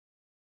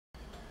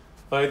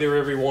Hi there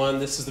everyone,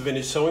 this is the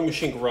Vintage Sewing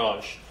Machine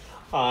Garage.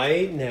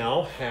 I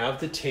now have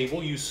the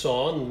table you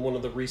saw in one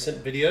of the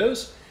recent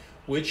videos,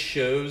 which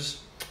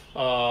shows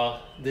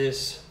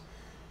this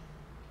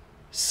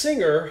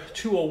Singer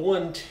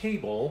 201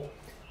 table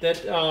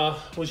that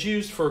was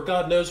used for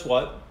God knows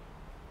what.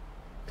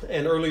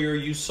 And earlier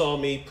you saw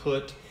me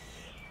put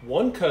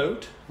one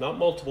coat, not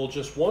multiple,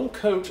 just one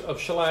coat of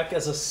shellac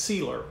as a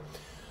sealer.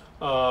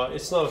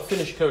 It's not a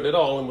finish coat at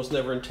all and was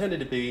never intended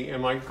to be,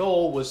 and my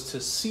goal was to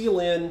seal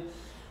in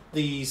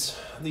these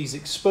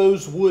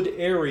exposed wood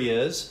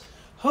areas,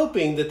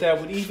 hoping that that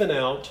would even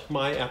out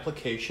my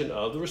application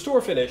of the restore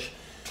finish.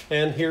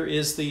 And here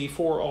is the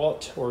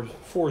 4-aught or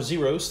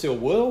 4-0 steel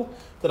wool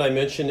that I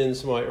mentioned in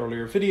some of my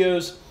earlier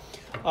videos.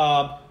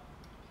 Now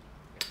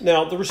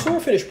the restore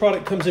finish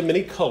product comes in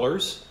many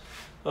colors.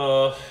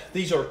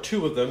 These are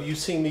two of them. You've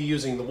seen me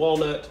using the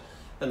walnut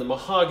and the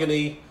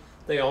mahogany.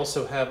 They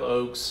also have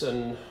oaks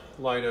and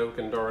light oak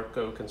and dark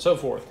oak and so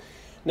forth.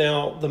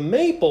 Now, the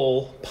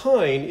maple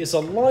pine is a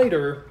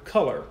lighter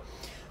color.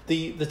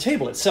 The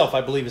table itself, I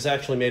believe, is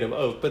actually made of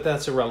oak, but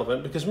that's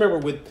irrelevant because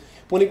remember,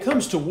 when it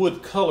comes to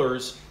wood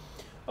colors,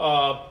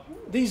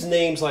 these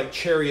names like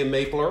cherry and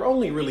maple are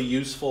only really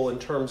useful in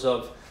terms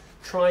of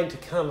trying to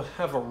kind of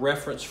have a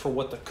reference for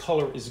what the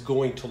color is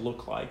going to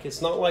look like.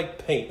 It's not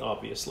like paint,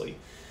 obviously.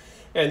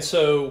 And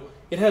so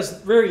it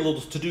has very little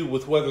to do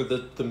with whether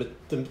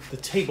the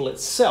table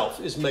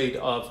itself is made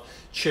of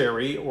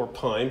cherry or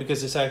pine,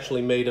 because it's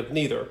actually made of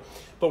neither.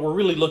 But we're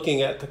really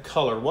looking at the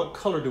color. What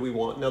color do we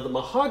want? Now the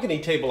mahogany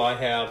table I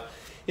have,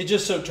 it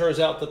just so turns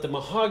out that the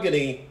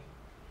mahogany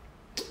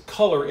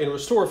color in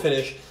restore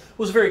finish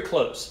was very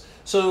close.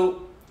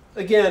 So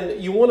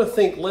again, you want to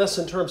think less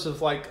in terms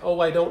of like, oh,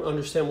 I don't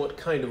understand what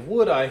kind of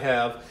wood I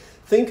have.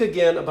 Think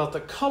again about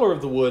the color of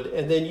the wood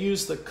and then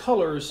use the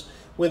colors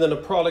within a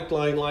product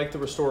line like the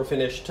restore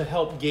finish to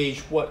help gauge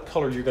what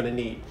color you're going to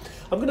need.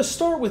 I'm going to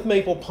start with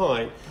maple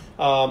pine.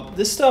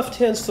 This stuff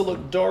tends to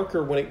look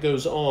darker when it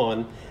goes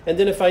on, and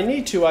then if I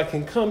need to, I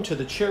can come to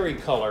the cherry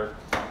color.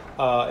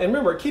 And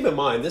remember, keep in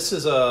mind, this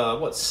is a,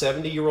 what,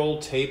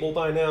 70-year-old table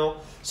by now,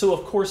 so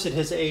of course it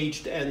has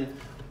aged, and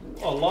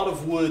a lot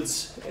of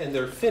woods and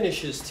their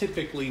finishes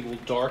typically will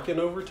darken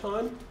over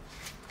time.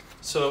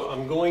 So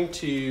I'm going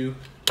to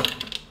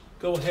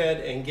go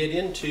ahead and get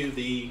into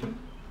the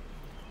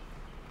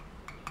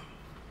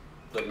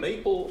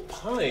maple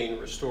pine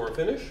restore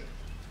finish.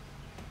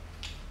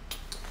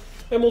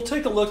 And we'll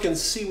take a look and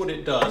see what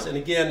it does. And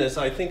again, as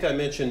I think I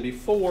mentioned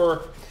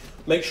before,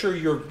 make sure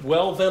you're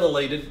well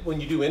ventilated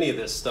when you do any of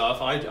this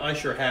stuff. I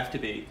sure have to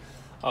be.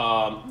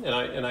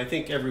 And I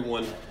think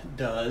everyone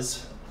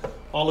does.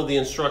 All of the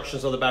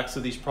instructions on the backs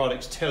of these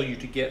products tell you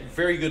to get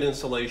very good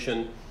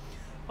insulation.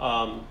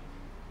 And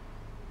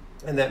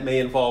that may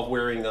involve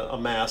wearing a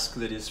mask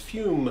that is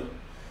fume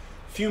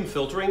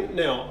filtering.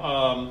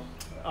 Now,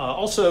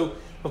 also,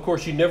 of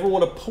course, you never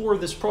want to pour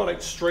this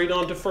product straight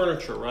onto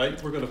furniture,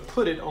 right? We're going to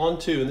put it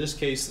onto, in this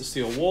case, the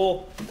steel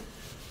wool.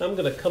 I'm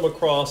going to come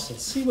across and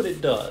see what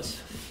it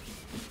does.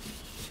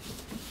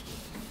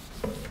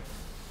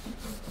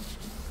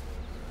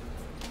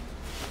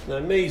 Now, I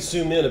may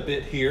zoom in a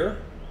bit here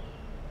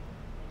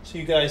so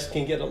you guys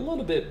can get a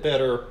little bit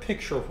better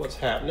picture of what's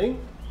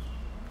happening.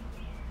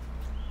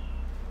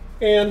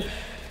 And,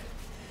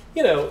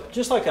 you know,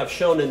 just like I've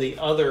shown in the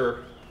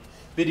other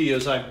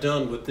videos I've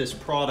done with this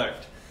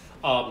product,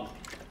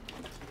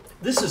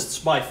 this is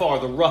by far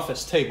the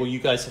roughest table you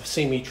guys have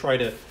seen me try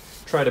to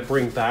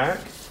bring back.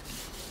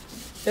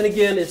 And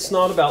again, it's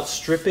not about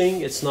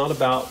stripping, it's not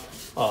about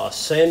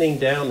sanding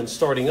down and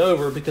starting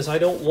over, because I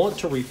don't want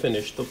to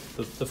refinish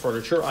the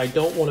furniture. I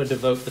don't want to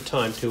devote the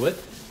time to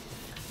it.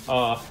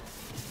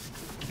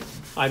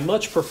 I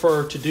much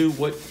prefer to do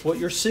what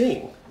you're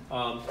seeing.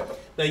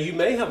 Now you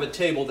may have a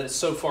table that's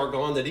so far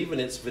gone that even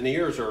its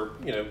veneers are,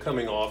 you know,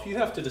 coming off. You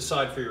have to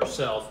decide for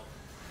yourself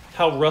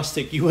how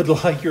rustic you would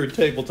like your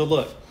table to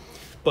look.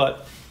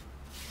 But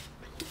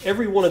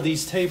every one of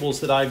these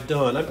tables that I've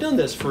done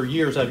this for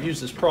years. I've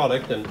used this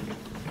product and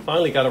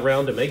finally got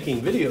around to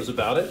making videos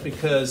about it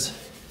because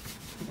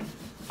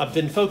I've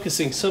been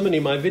focusing so many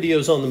of my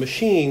videos on the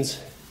machines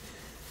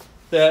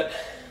that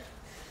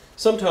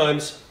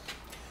sometimes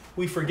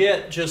we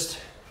forget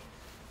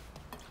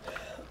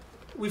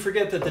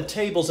that the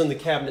tables and the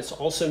cabinets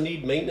also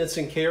need maintenance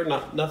and care.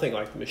 Nothing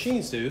like the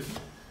machines do,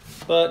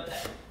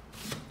 but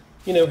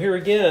you know, here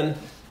again,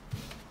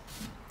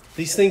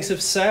 these things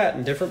have sat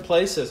in different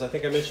places. I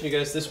think I mentioned to you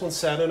guys, this one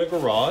sat in a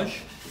garage.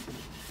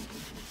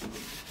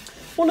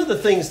 One of the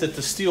things that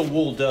the steel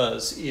wool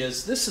does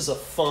is, this is a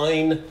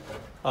fine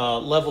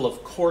level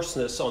of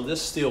coarseness on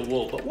this steel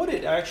wool, but what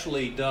it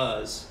actually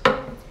does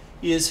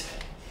is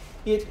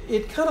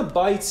it kind of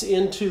bites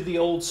into the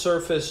old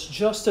surface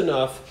just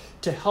enough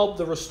to help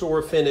the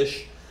restore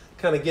finish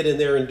kind of get in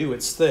there and do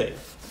its thing.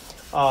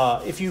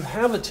 If you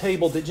have a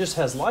table that just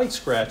has light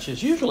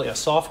scratches, usually a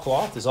soft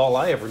cloth is all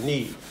I ever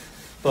need.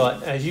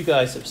 But as you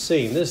guys have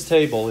seen, this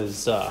table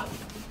is,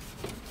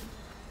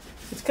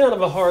 it's kind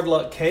of a hard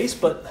luck case,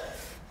 but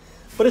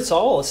But it's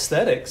all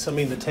aesthetics. I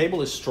mean, the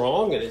table is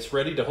strong and it's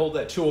ready to hold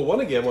that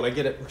 201 again when I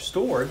get it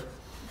restored.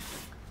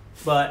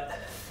 But,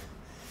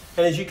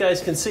 and as you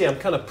guys can see, I'm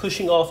kind of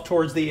pushing off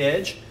towards the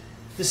edge.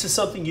 This is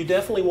something you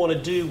definitely want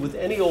to do with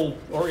any old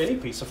or any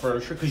piece of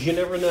furniture, because you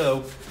never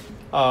know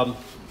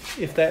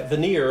if that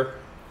veneer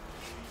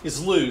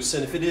is loose,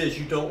 and if it is,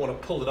 you don't want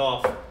to pull it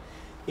off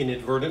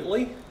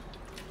inadvertently.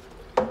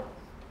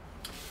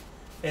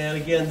 And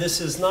again,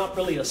 this is not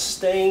really a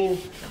stain.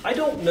 I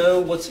don't know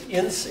what's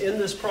in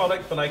this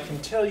product, but I can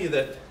tell you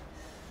that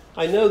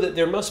I know that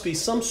there must be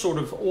some sort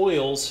of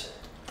oils,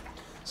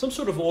 some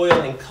sort of oil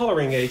and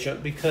coloring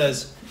agent,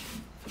 because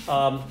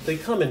they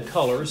come in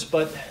colors.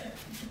 But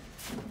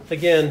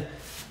again,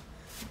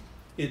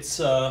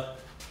 it's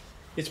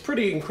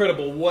pretty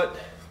incredible what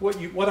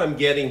I'm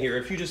getting here.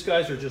 If you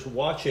guys are just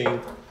watching,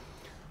 let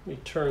me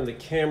turn the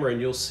camera and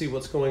you'll see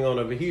what's going on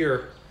over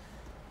here.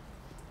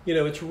 You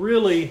know, it's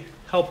really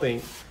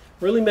helping,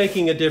 really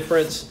making a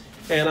difference,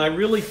 and I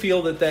really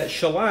feel that that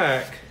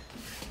shellac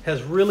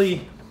has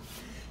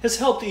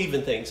helped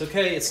even things.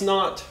 Okay, it's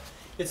not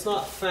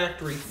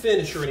factory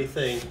finish or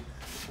anything,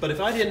 but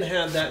if I didn't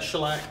have that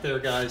shellac there,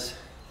 guys,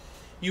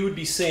 you would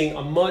be seeing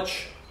a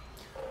much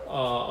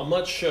more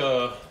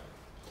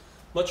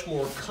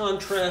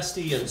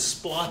contrasty and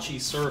splotchy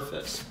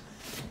surface.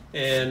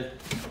 And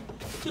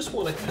just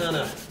want to kind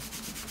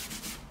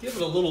of give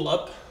it a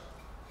little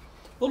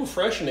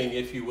freshening,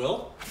 if you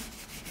will.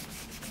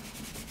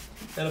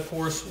 And of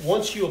course,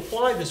 once you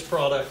apply this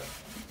product,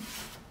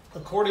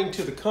 according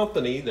to the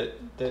company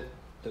that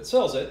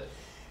sells it,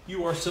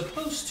 you are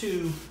supposed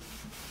to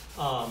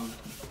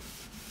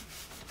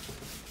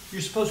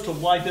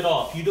wipe it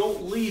off. You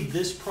don't leave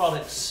this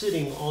product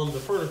sitting on the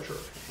furniture.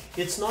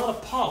 It's not a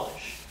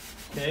polish,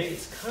 okay?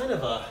 It's kind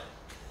of a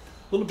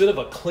little bit of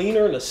a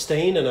cleaner and a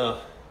stain and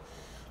a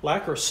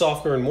lacquer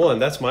softener in one.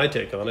 That's my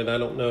take on it. I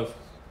don't know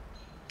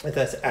if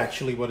that's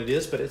actually what it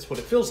is, but it's what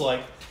it feels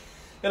like.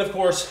 And of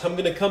course, I'm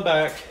going to come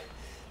back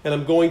and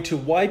I'm going to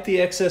wipe the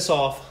excess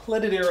off,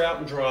 let it air out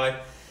and dry,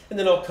 and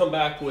then I'll come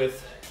back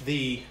with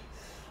the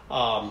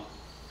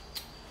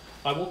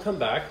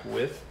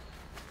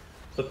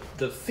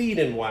the feed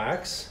and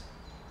wax.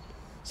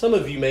 Some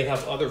of you may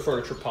have other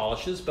furniture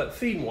polishes, but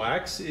feed and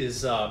wax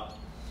is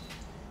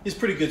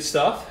pretty good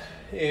stuff,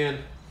 and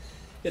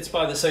it's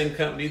by the same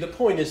company. The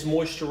point is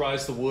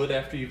moisturize the wood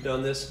after you've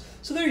done this.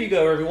 So there you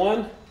go,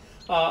 everyone.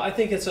 I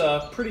think it's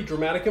a pretty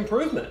dramatic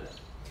improvement.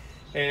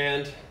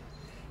 And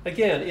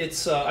again,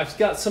 it's I've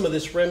got some of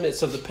this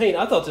remnants of the paint.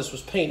 I thought this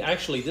was paint.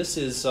 Actually, this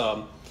is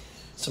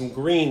some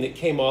green that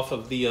came off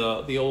of the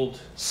old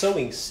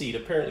sewing seat.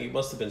 Apparently, it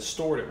must have been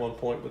stored at one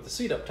point with the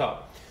seat up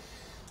top.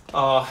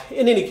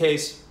 In any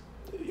case,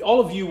 all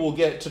of you will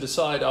get to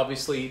decide,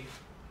 obviously,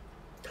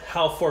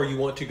 how far you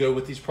want to go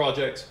with these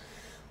projects.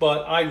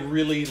 But I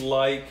really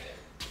like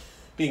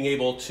being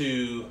able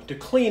to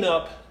clean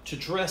up, to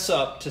dress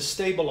up, to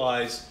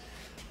stabilize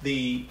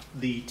the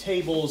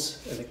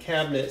tables and the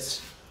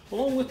cabinets,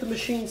 along with the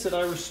machines that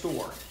I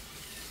restore.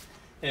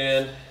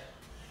 And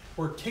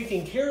we're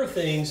taking care of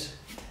things.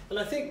 And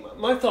I think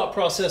my thought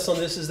process on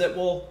this is that,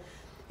 well,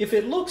 if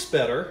it looks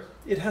better,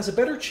 it has a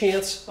better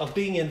chance of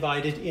being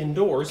invited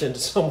indoors into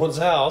someone's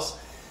house.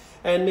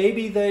 And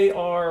maybe they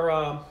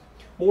are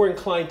more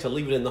inclined to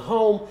leave it in the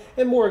home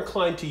and more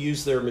inclined to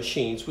use their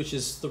machines, which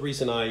is the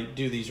reason I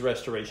do these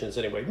restorations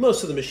anyway.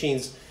 Most of the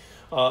machines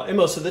and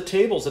most of the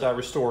tables that I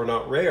restore are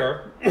not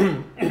rare.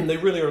 They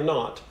really are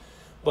not,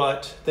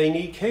 but they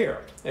need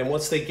care. And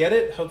once they get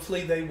it,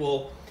 hopefully they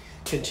will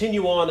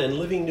continue on and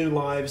living new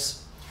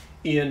lives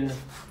in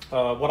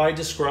what I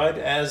describe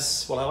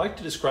as, what I like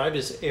to describe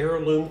as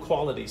heirloom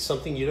quality,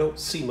 something you don't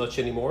see much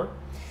anymore.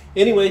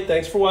 Anyway,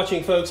 thanks for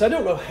watching, folks. I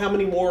don't know how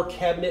many more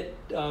cabinet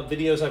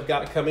videos I've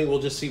got coming. We'll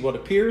just see what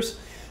appears.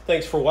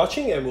 Thanks for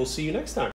watching, and we'll see you next time.